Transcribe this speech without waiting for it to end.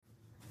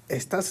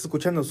Estás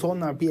escuchando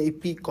Zona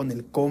VIP con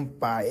el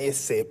compa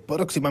S.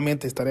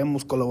 Próximamente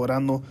estaremos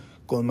colaborando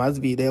con más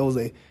videos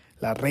de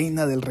la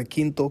reina del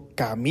requinto,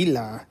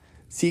 Camila.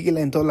 Síguela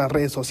en todas las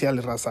redes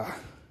sociales, raza.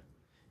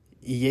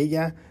 Y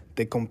ella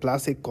te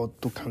complace con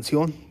tu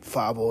canción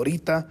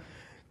favorita,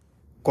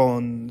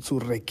 con su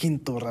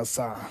requinto,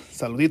 raza.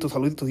 Saluditos,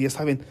 ya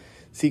saben.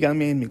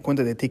 Síganme en mi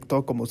cuenta de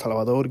TikTok como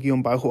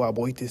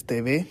Salvador-Aboites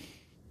TV.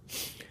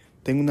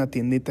 Tengo una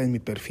tiendita en mi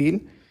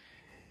perfil.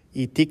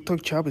 Y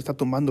TikTok Shop está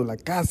tomando la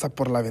casa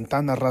por la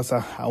ventana,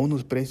 raza, a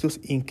unos precios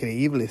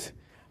increíbles.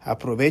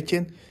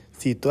 Aprovechen.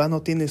 Si todavía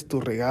no tienes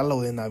tu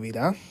regalo de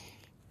Navidad,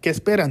 ¿qué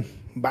esperan?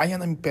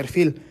 Vayan a mi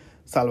perfil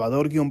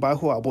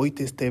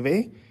Salvador-Aboites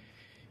TV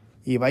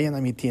y vayan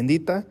a mi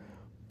tiendita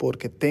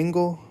porque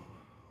tengo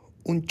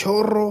un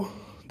chorro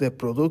de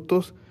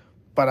productos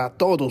para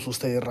todos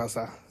ustedes,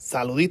 raza.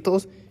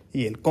 Saluditos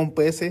y el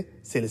compa S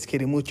se les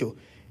quiere mucho.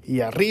 Y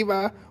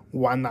arriba,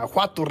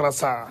 Guanajuato,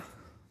 raza.